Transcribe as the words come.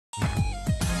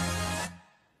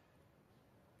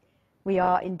We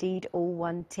are indeed all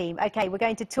one team. OK, we're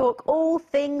going to talk all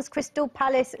things Crystal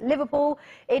Palace, Liverpool.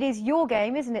 It is your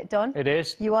game, isn't it, Don? It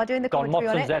is. You are doing the commentary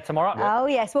on it. there tomorrow. Oh,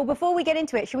 yes. Well, before we get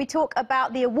into it, should we talk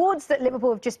about the awards that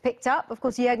Liverpool have just picked up? Of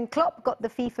course, Jürgen Klopp got the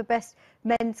FIFA Best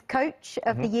Men's Coach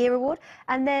of the Year award.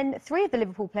 And then 3 of the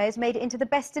Liverpool players made it into the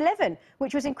Best 11,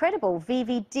 which was incredible.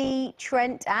 VVD,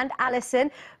 Trent and Alisson.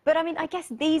 But, I mean, I guess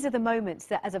these are the moments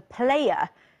that, as a player,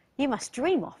 you must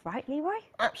dream of, right, Leroy?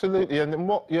 Absolutely, and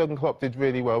what Jürgen Klopp did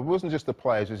really well, it wasn't just the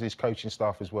players, it was his coaching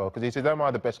staff as well. Because he said, am I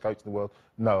the best coach in the world?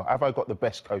 No. Have I got the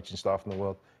best coaching staff in the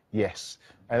world? Yes.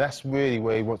 And that's really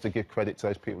where he wants to give credit to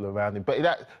those people around him. But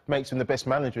that makes him the best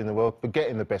manager in the world, for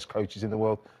getting the best coaches in the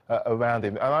world around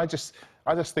him. And I just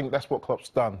think that's what Klopp's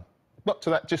done. Not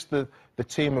to that, just the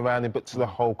team around him, but to the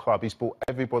whole club. He's brought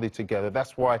everybody together.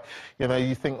 That's why, you know,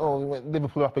 you think, oh,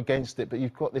 Liverpool up against it, but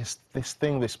you've got this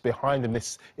thing, this behind him,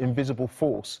 this invisible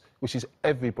force, which is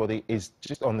everybody is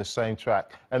just on the same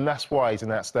track. And that's why he's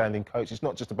an outstanding coach. It's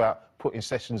not just about putting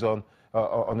sessions on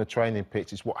the training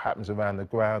pitch. It's what happens around the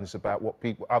ground. It's about what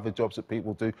other jobs that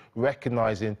people do,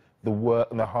 recognising the work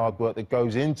and the hard work that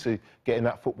goes into getting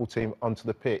that football team onto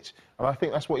the pitch. And I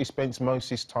think that's what he spends most of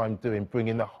his time doing,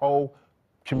 bringing the whole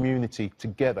community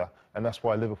together. And that's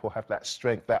why Liverpool have that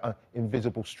strength, that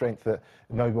invisible strength that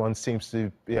no one seems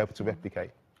to be able to replicate.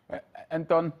 And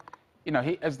Don, you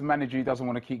know, as the manager, he doesn't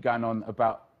want to keep going on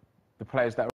about the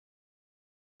players that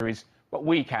are... But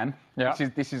we can. Yeah.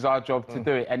 This is our job to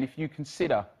do it. And if you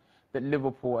consider that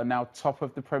Liverpool are now top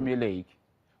of the Premier League,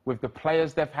 with the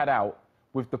players they've had out,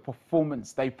 with the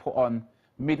performance they put on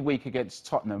midweek against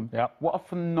Tottenham, what a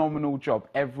phenomenal job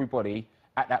everybody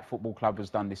at that football club has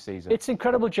done this season. It's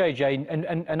incredible, JJ,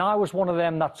 and I was one of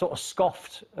them that sort of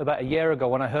scoffed about a year ago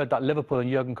when I heard that Liverpool and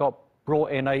Jürgen Klopp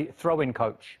brought in a throw-in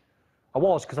coach. I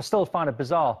was, because I still find it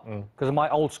bizarre, because of my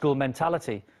old-school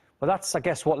mentality. But that's, I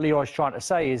guess, what Leroy's trying to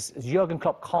say is Jürgen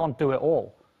Klopp can't do it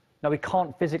all. Now, he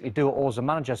can't physically do it all as a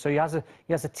manager, so he has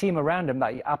a team around him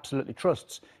that he absolutely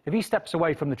trusts. If he steps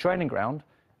away from the training ground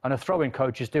and a throwing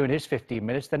coach is doing his 15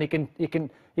 minutes, then he can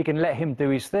let him do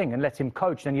his thing and let him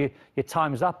coach. Then you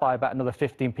times that by about another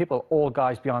 15 people, all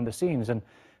guys behind the scenes. And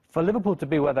for Liverpool to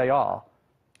be where they are,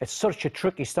 it's such a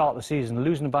tricky start of the season,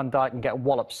 losing Van Dijk and getting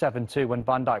walloped 7-2 when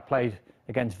Van Dijk played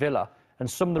against Villa. And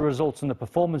some of the results and the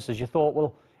performances, you thought,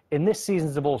 well, in this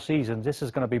seasons of all seasons, this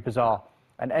is going to be bizarre.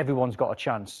 And everyone's got a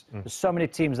chance. There's so many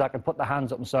teams that can put their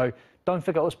hands up and say, don't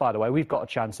forget us, by the way, we've got a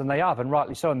chance. And they have, and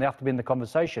rightly so, and they have to be in the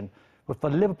conversation. But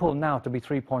for Liverpool now to be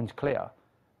 3 points clear,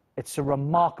 it's a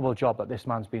remarkable job that this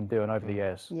man's been doing over the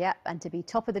years. Yeah, and to be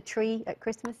top of the tree at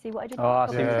Christmas, see what I did? Oh, I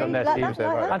see what you've done there, Steve.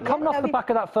 And coming off the back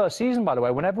of that first season, by the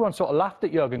way, when everyone sort of laughed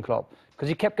at Jürgen Klopp, because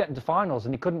he kept getting to finals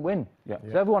and he couldn't win. So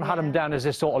everyone had him down as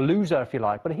this sort of loser, if you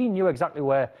like, but he knew exactly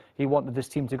where he wanted this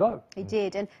team to go. He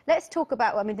did. And let's talk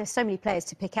about, I mean, there's so many players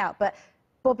to pick out, but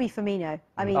Bobby Firmino,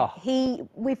 I mean,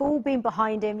 we've all been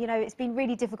behind him. You know, it's been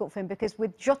really difficult for him because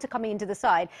with Jota coming into the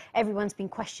side, everyone's been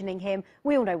questioning him.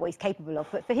 We all know what he's capable of,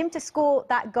 but for him to score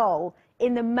that goal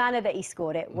in the manner that he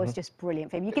scored it was just brilliant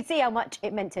for him. You could see how much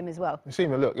it meant to him as well. You see,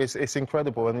 look, it's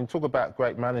incredible. And you talk about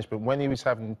great management. When he was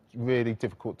having really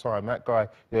difficult time, that guy,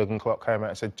 Jürgen Klopp, came out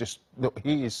and said, just, look,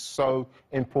 he is so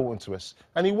important to us.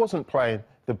 And he wasn't playing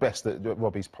the best that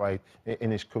Robbie's played in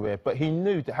his career, but he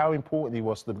knew how important he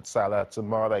was to Salah, to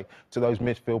Mane, to those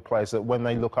midfield players, that when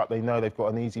they look up, they know they've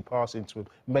got an easy pass into him.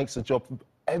 Makes the job for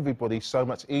everybody so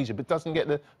much easier, but doesn't get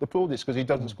the plaudits because he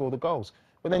doesn't score the goals.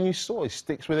 But then you saw he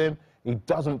sticks with him. He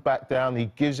doesn't back down. He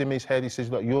gives him his head. He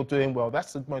says, look, you're doing well.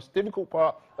 That's the most difficult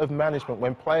part of management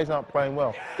when players aren't playing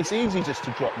well. It's easy just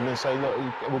to drop them and say, look,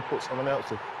 we'll put someone else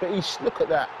in. But look at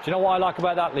that. Do you know what I like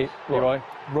about that, Leroy?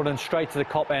 Running straight to the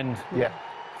Kop end. Yeah.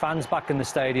 Fans back in the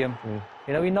stadium.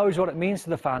 You know, he knows what it means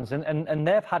to the fans, and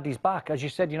they've had his back. As you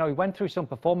said, you know, he went through some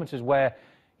performances where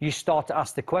you start to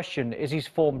ask the question, is his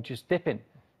form just dipping?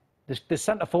 There's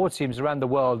centre-forward teams around the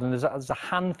world, and there's a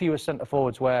handful of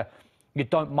centre-forwards where you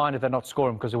don't mind if they're not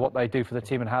scoring because of what they do for the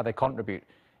team and how they contribute.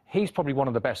 He's probably one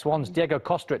of the best ones. Diego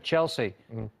Costa at Chelsea,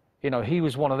 you know, he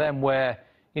was one of them where,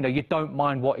 you know, you don't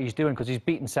mind what he's doing because he's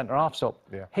beating centre-halves up.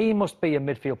 He must be a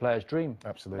midfield player's dream.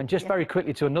 Absolutely. And just very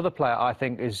quickly to another player I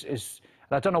think is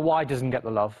and I don't know why he doesn't get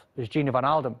the love, is Gini Van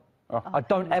Alden. I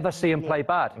don't ever see him play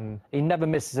bad. He never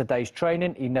misses a day's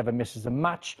training. He never misses a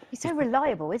match. He's so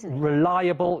reliable, isn't he?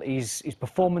 Reliable. His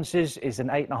performances is an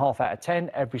 8.5 out of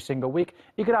 10 every single week.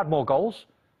 He could add more goals.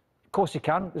 Of course he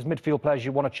can. As midfield players,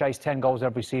 you want to chase 10 goals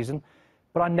every season.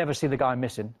 But I never see the guy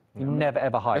missing. He never,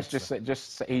 ever hides.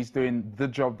 Just he's doing the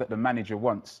job that the manager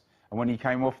wants. And when he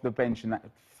came off the bench in that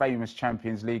famous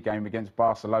Champions League game against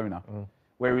Barcelona,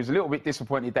 where he was a little bit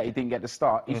disappointed that he didn't get the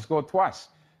start, he scored twice.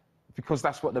 Because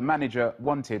that's what the manager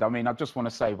wanted. I mean, I just want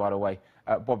to say, by the way,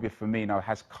 Bobby Firmino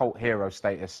has cult hero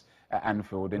status at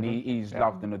Anfield, and he's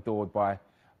loved and adored by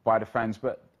the fans.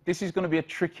 But this is going to be a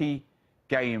tricky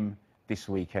game this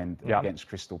weekend against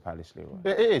Crystal Palace, Leroy.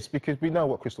 It is, because we know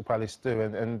what Crystal Palace do,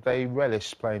 and they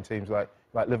relish playing teams like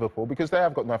Liverpool, because they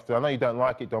have got nothing to. I know you don't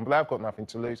like it, Don, but they've got nothing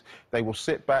to lose. They will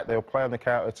sit back, they'll play on the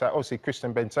counter-attack. Obviously,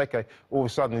 Christian Benteke all of a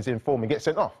sudden is in form and gets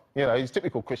sent off. You know, he's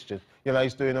typical Christian. You know,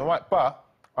 he's doing all right. But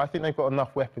I think they've got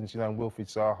enough weapons, you know, Wilfried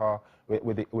Zaha,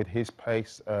 with his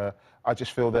pace. I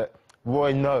just feel that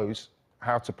Roy knows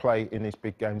how to play in these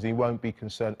big games. He won't be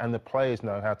concerned, and the players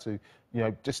know how to, you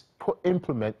know, just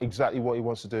implement exactly what he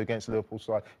wants to do against the Liverpool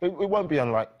side. It won't be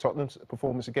unlike Tottenham's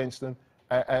performance against them.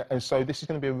 And so this is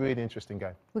going to be a really interesting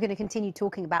game. We're going to continue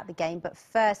talking about the game, but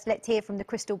first let's hear from the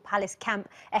Crystal Palace camp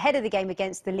ahead of the game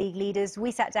against the league leaders.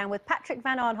 We sat down with Patrick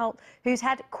van Aanholt, who's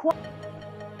had quite...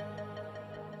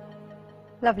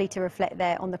 Lovely to reflect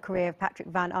there on the career of Patrick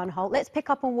van Aanholt. Let's pick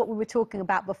up on what we were talking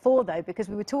about before, though, because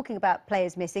we were talking about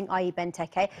players missing, i.e.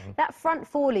 Benteke. That front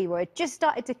four, Leroy, just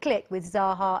started to click with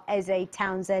Zaha, Eze,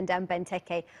 Townsend and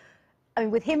Benteke. I mean,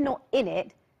 with him not in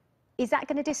it, is that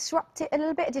going to disrupt it a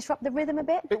little bit, disrupt the rhythm a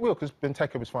bit? It will, because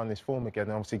Benteke was finding his form again,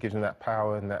 and obviously gives him that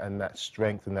power and that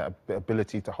strength and that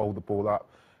ability to hold the ball up.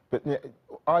 But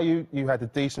you had a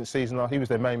decent season. He was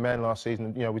their main man last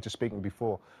season. You know, we were just speaking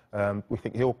before. We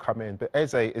think he'll come in. But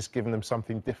Eze has given them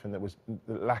something different that was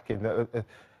lacking,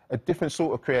 a different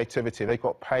sort of creativity. They've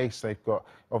got pace. They've got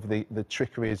the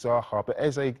trickery of Zaha. But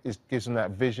Eze gives them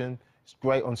that vision. He's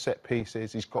great on set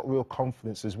pieces. He's got real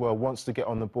confidence as well. Wants to get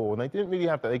on the ball. And they didn't really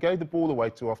have that. They gave the ball away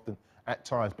too often at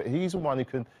times. But he's the one who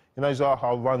can. You know,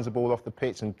 Zaha runs the ball off the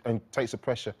pitch and takes the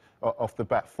pressure off the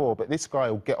back four. But this guy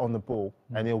will get on the ball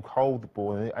and he'll hold the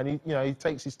ball. And he, you know, he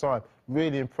takes his time.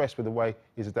 Really impressed with the way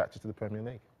he's adapted to the Premier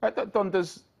League. Don,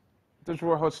 does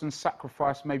Roy Hodgson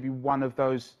sacrifice maybe one of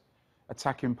those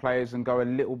attacking players and go a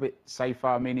little bit safer?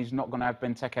 I mean, he's not going to have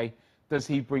Benteke. Does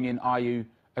he bring in Ayew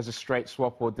as a straight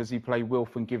swap, or does he play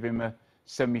Wilf and give him a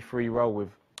semi-free role with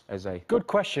Eze? Good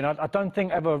question. I don't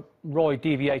think ever Roy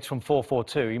deviates from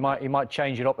 4-4-2. He might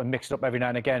change it up and mix it up every now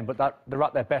and again, but they're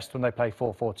at their best when they play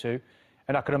 4-4-2.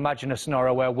 And I could imagine a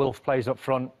scenario where Wilf plays up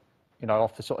front, you know,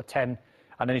 off the sort of 10,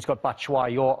 and then he's got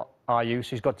Batshuayi or Ayew, so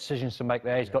he's got decisions to make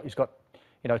there. He's got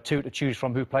you know, two to choose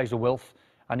from who plays the Wilf,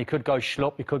 and he could go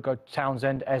Schlupp, he could go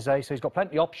Townsend, Eze, so he's got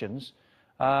plenty of options,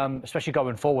 especially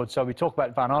going forward. So we talk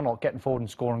about Van Aanholt getting forward and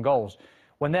scoring goals.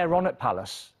 When they're on at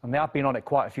Palace, and they have been on it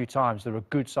quite a few times, they're a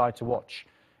good side to watch.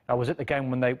 I was at the game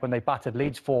when they battered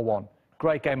Leeds 4-1.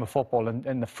 Great game of football,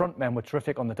 and the front men were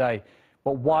terrific on the day.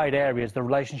 But wide areas, the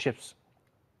relationships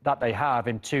that they have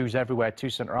in twos everywhere,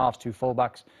 two centre-halves, two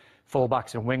full-backs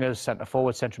and wingers,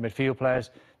 centre-forwards, central midfield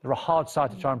players, they're a hard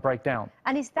side to try and break down.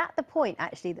 And is that the point,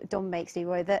 actually, that Don makes,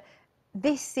 Leroy, that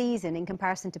this season, in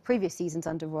comparison to previous seasons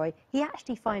under Roy, he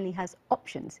actually finally has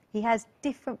options. He has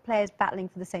different players battling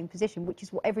for the same position, which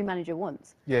is what every manager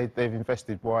wants. Yeah, they've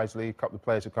invested wisely. A couple of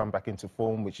players have come back into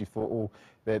form, which you thought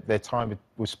their time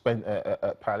was spent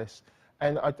at Palace.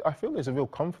 And I feel there's a real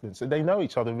confidence. They know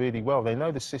each other really well. They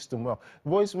know the system well.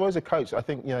 Roy's a coach. I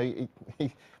think, you know,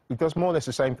 he does more or less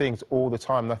the same things all the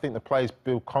time. And I think the players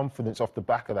build confidence off the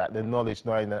back of that, their knowledge,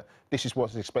 knowing that this is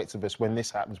what's expected of us when this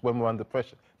happens, when we're under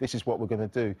pressure. This is what we're going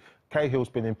to do. Cahill's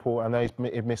been important. I know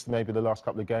he's missed maybe the last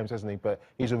couple of games, hasn't he? But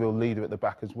he's a real leader at the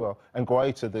back as well. And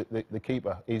Guaita, the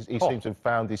keeper, he seems to have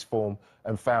found his form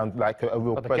and found like a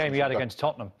real presence. The game he had against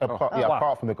Tottenham.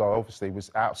 Apart from the goal, obviously,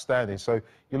 was outstanding. So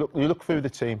you look through the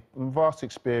team, vast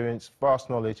experience, vast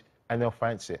knowledge, and they'll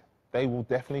fancy it. They will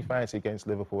definitely fancy against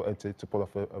Liverpool to pull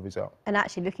off a result. And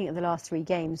actually, looking at the last 3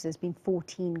 games, there's been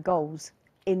 14 goals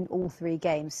in all 3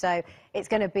 games. So it's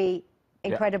going to be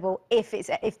incredible if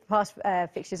past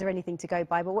fixtures are anything to go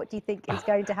by. But what do you think is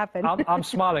going to happen? I'm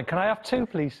smiling. Can I have 2,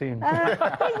 please, Ian?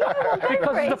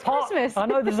 Because it's Christmas. I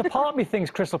know there's a part of me thinks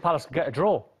Crystal Palace could get a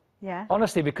draw. Yeah.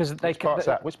 Honestly, because they can.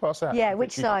 Which part's that? Yeah,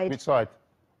 which side? Which side?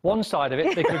 One side of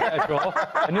it, they could get a draw,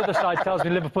 and the other side tells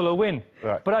me Liverpool will win.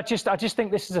 Right. But I just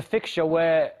think this is a fixture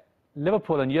where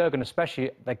Liverpool and Jürgen especially,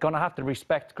 they're going to have to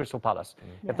respect Crystal Palace.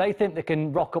 If they think they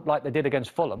can rock up like they did against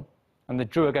Fulham, and they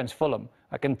drew against Fulham,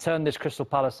 I can turn this Crystal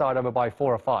Palace side over by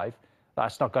 4 or 5,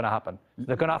 that's not going to happen.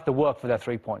 They're going to have to work for their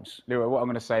 3 points. Leroy, what I'm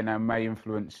going to say now may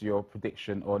influence your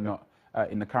prediction or not.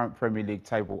 In the current Premier League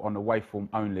table, on away form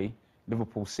only,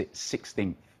 Liverpool sit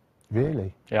 16th.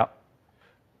 Really? Yeah.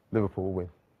 Liverpool will win.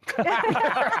 Right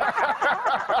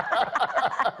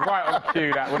on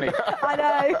cue, that, wasn't it? I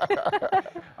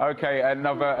know. OK,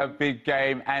 a big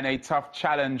game and a tough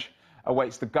challenge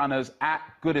awaits the Gunners at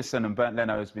Goodison, and Bernd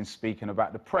Leno has been speaking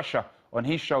about the pressure on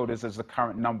his shoulders as the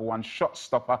current #1 shot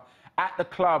stopper at the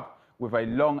club with a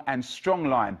long and strong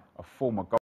line of former goals.